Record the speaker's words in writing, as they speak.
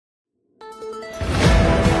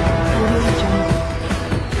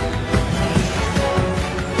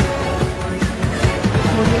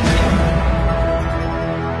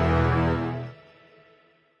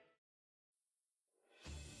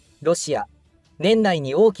ロシア、年内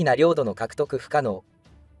に大きな領土の獲得不可能。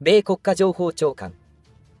米国家情報長官。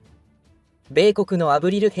米国のア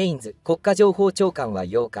ブリル・ヘインズ国家情報長官は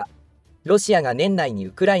8日、ロシアが年内に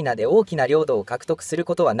ウクライナで大きな領土を獲得する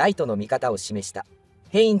ことはないとの見方を示した。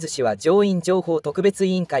ヘインズ氏は上院情報特別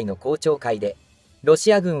委員会の公聴会で、ロ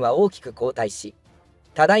シア軍は大きく後退し、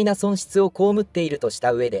多大な損失を被っているとし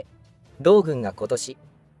た上で、同軍が今年、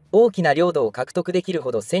大きな領土を獲得できる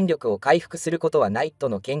ほど戦力を回復することはないと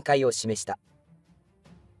の見解を示した。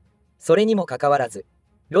それにもかかわらず、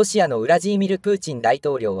ロシアのウラジーミル・プーチン大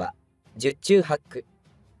統領は、十中八九、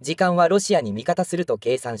時間はロシアに味方すると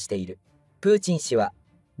計算している。プーチン氏は、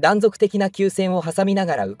断続的な休戦を挟みな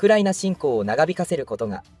がらウクライナ侵攻を長引かせること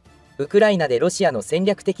が、ウクライナでロシアの戦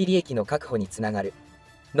略的利益の確保につながる、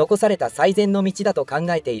残された最善の道だと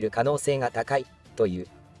考えている可能性が高い、という。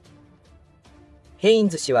ヘイン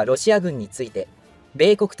ズ氏はロシア軍について、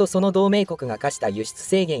米国とその同盟国が課した輸出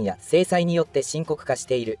制限や制裁によって深刻化し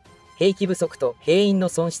ている、兵器不足と兵員の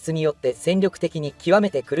損失によって戦力的に極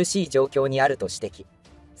めて苦しい状況にあると指摘。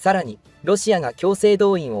さらに、ロシアが強制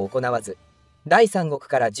動員を行わず、第三国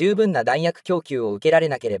から十分な弾薬供給を受けられ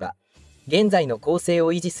なければ、現在の攻勢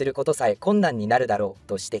を維持することさえ困難になるだろう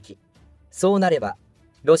と指摘。そうなれば、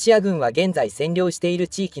ロシア軍は現在占領している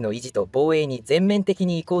地域の維持と防衛に全面的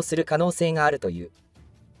に移行する可能性があるという。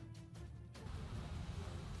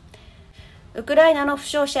ウクライナの負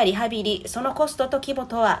傷者リハビリ、そのコストと規模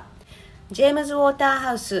とは。ジェームズ・ウォーター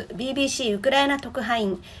ハウス BBC ウクライナ特派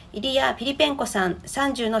員イリア・ピリペンコさん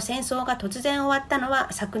30の戦争が突然終わったの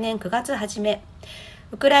は昨年9月初め、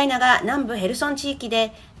ウクライナが南部ヘルソン地域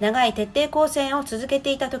で長い徹底抗戦を続け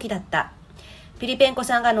ていた時だった。ピリペンコ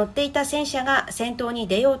さんが乗っていた戦車が戦闘に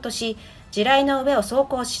出ようとし、地雷の上を走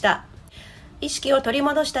行した。意識を取り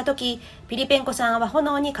戻した時、ピリペンコさんは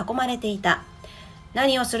炎に囲まれていた。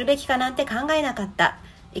何をするべきかなんて考えなかった。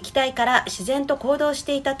生きたいから自然と行動し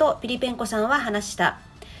ていたとピリペンコさんは話した。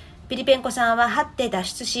ピリペンコさんは這って脱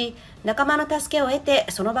出し、仲間の助けを得て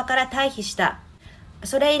その場から退避した。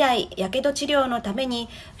それ以来、やけど治療のために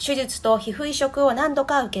手術と皮膚移植を何度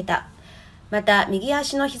か受けた。また、右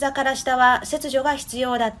足の膝から下は切除が必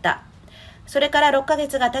要だった。それから6ヶ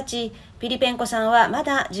月が経ち、ピリペンコさんはま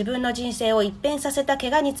だ自分の人生を一変させた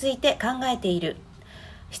怪我について考えている。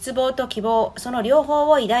失望と希望、その両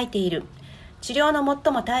方を抱いている。治療の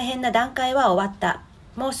最も大変な段階は終わった。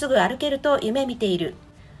もうすぐ歩けると夢見ている。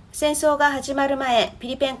戦争が始まる前、ピ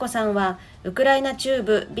リペンコさんはウクライナ中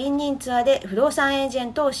部ビンニンツァで不動産エージェ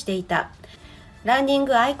ントをしていた。ランニン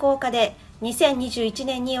グ愛好家で2021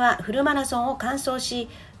年にはフルマラソンを完走し、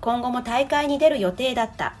今後も大会に出る予定だっ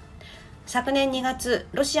た。昨年2月、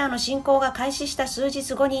ロシアの侵攻が開始した数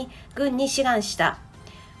日後に軍に志願した。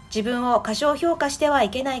自分を過小評価してはい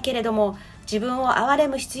けないけれども、自分を憐れ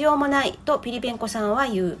む必要もないとピリペンコさんは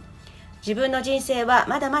言う。自分の人生は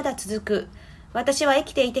まだまだ続く。私は生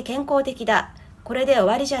きていて健康的だ。これで終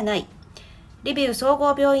わりじゃない。リビウ総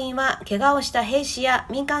合病院は怪我をした兵士や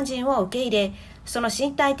民間人を受け入れ、その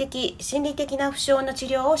身体的、心理的な負傷の治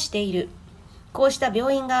療をしている。こうした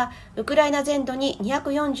病院がウクライナ全土に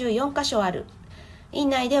244カ所ある。院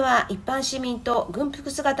内では一般市民と軍服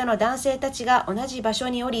姿の男性たちが同じ場所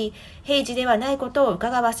におり、平時ではないことを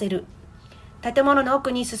伺わせる。建物の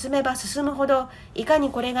奥に進めば進むほど、いか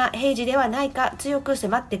にこれが平時ではないか強く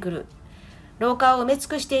迫ってくる。廊下を埋め尽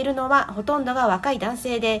くしているのはほとんどが若い男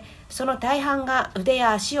性で、その大半が腕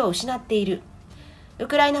や足を失っている。ウ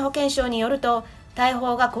クライナ保健省によると、大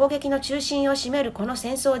砲が攻撃の中心を占めるこの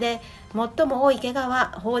戦争で、最も多い怪我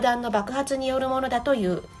は砲弾の爆発によるものだとい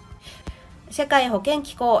う。世界保健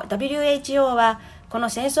機構 WHO は、この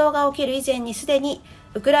戦争が起きる以前にすでに、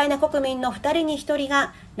ウクライナ国民の2人に1人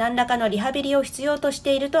が何らかのリハビリを必要とし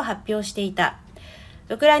ていると発表していた。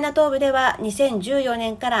ウクライナ東部では2014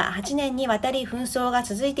年から8年にわたり紛争が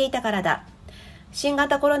続いていたからだ。新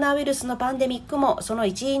型コロナウイルスのパンデミックもその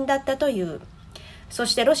一因だったという。そ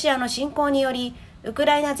してロシアの侵攻により、ウク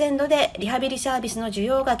ライナ全土でリハビリサービスの需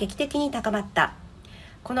要が劇的に高まった。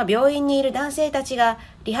この病院にいる男性たちが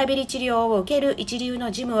リハビリ治療を受ける一流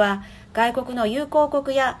のジムは、外国の友好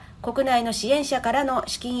国や国内の支援者からの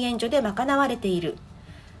資金援助で賄われている。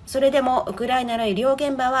それでもウクライナの医療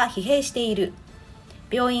現場は疲弊している。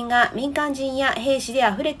病院が民間人や兵士で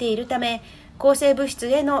あふれているため、抗生物質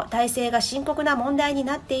への耐性が深刻な問題に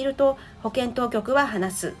なっていると保健当局は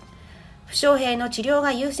話す。負傷兵の治療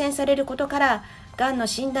が優先されることから、がんの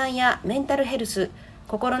診断やメンタルヘルス、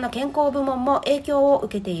心の健康部門も影響を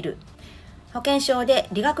受けている。保健省で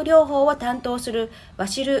理学療法を担当するワ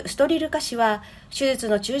シル・ストリルカ氏は、手術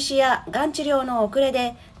の中止やがん治療の遅れ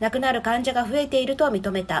で亡くなる患者が増えていると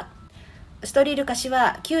認めた。ストリルカ氏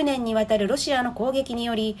は9年にわたるロシアの攻撃に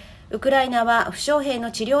より、ウクライナは負傷兵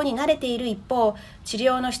の治療に慣れている一方、治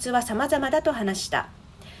療の質は様々だと話した。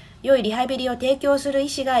良いリハビリを提供する医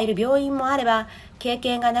師がいる病院もあれば、経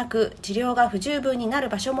験がなく治療が不十分になる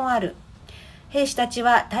場所もある。兵士たち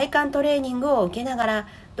は体幹トレーニングを受けながら、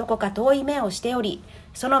どこか遠い目をしており、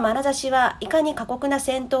その眼差しはいかに過酷な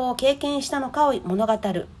戦闘を経験したのかを物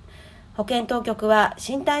語る。保健当局は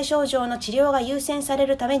身体症状の治療が優先され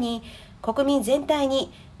るために、国民全体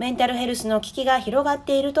にメンタルヘルスの危機が広がっ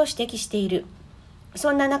ていると指摘している。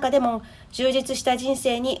そんな中でも充実した人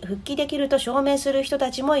生に復帰できると証明する人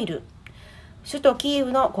たちもいる。首都キー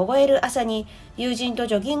ウの凍える朝に友人と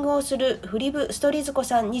ジョギングをするフリブ・ストリズコ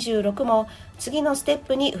さん26も次のステッ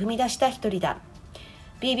プに踏み出した一人だ。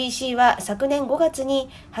BBC は昨年5月に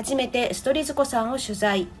初めてストリズコさんを取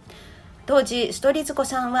材。当時ストリズコ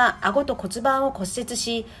さんは顎と骨盤を骨折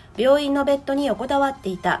し、病院のベッドに横たわって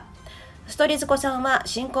いた。ストリズコさんは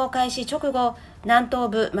侵攻開始直後、南東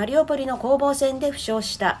部マリウポリの攻防戦で負傷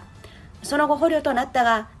した。その後捕虜となった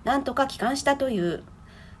が、なんとか帰還したという。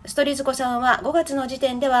ストリズコさんは5月の時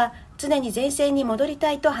点では常に前線に戻り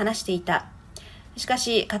たいと話していた。しか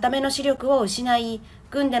し固めの視力を失い、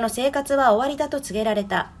軍での生活は終わりだと告げられ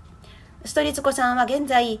た。ストリズコさんは現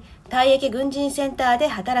在、退役軍人センターで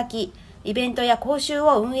働き、イベントや講習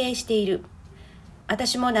を運営している。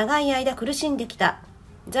私も長い間苦しんできた。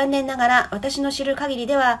残念ながら私の知る限り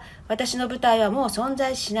では、私の部隊はもう存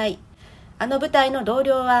在しない。あの部隊の同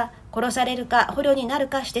僚は殺されるか捕虜になる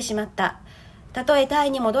かしてしまった。たとえ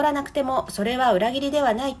隊に戻らなくても、それは裏切りで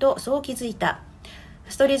はないとそう気づいた。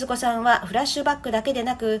ストリズコさんはフラッシュバックだけで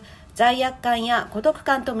なく、罪悪感や孤独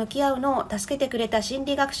感と向き合うのを助けてくれた心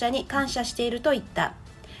理学者に感謝していると言った。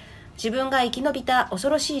自分が生き延びた恐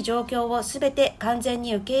ろしい状況をすべて完全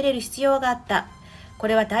に受け入れる必要があった。こ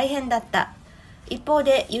れは大変だった。一方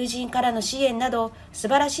で友人からの支援など素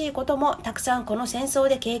晴らしいこともたくさんこの戦争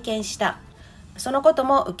で経験した。そのこと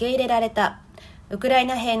も受け入れられた。ウクライ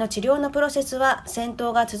ナ兵の治療のプロセスは戦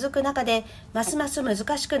闘が続く中でますます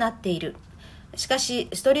難しくなっている。しかし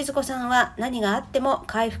ストリズコさんは何があっても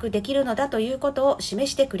回復できるのだということを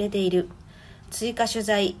示してくれている。追加取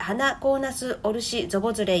材、ハナ・コーナス・オルシ・ゾ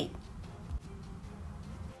ボズレイ。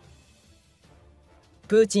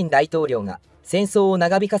プーチン大統領が戦争を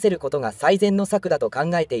長引かせることが最善の策だと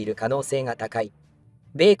考えている可能性が高い。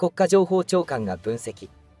米国家情報長官が分析。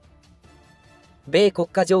米国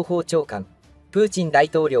家情報長官、プーチン大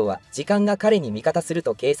統領は時間が彼に味方する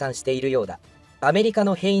と計算しているようだ。アメリカ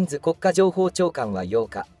のヘインズ国家情報長官は8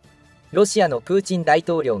日、ロシアのプーチン大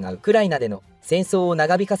統領がウクライナでの戦争を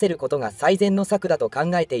長引かせることが最善の策だと考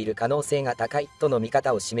えている可能性が高いとの見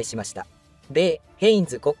方を示しました。米ヘイン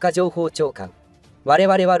ズ国家情報長官、我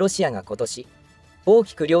々はロシアが今年大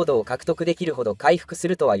きく領土を獲得できるほど回復す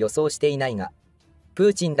るとは予想していないが、プ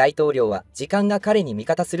ーチン大統領は時間が彼に味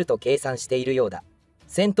方すると計算しているようだ。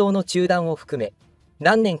戦闘の中断を含め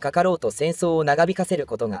何年かかろうと戦争を長引かせる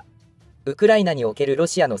ことがウクライナにおけるロ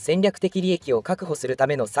シアの戦略的利益を確保するた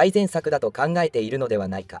めの最善策だと考えているのでは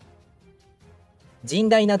ないか。甚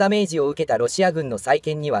大なダメージを受けたロシア軍の再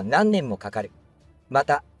建には何年もかかる。ま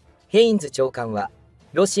たヘインズ長官は、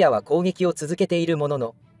ロシアは攻撃を続けているもの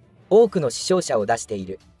の多くの死傷者を出してい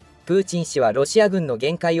る。プーチン氏はロシア軍の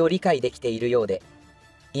限界を理解できているようで、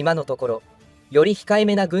今のところより控え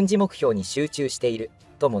めな軍事目標に集中している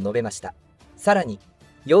とも述べました。さらに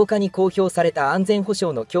8日に公表された安全保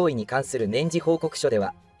障の脅威に関する年次報告書で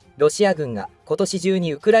は、ロシア軍が今年中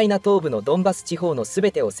にウクライナ東部のドンバス地方のす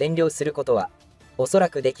べてを占領することはおそら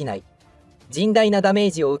くできない。甚大なダメ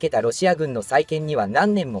ージを受けたロシア軍の再建には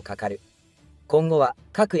何年もかかる。今後は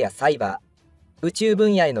核やサイバー、宇宙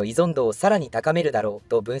分野への依存度をさらに高めるだろう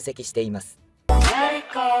と分析しています。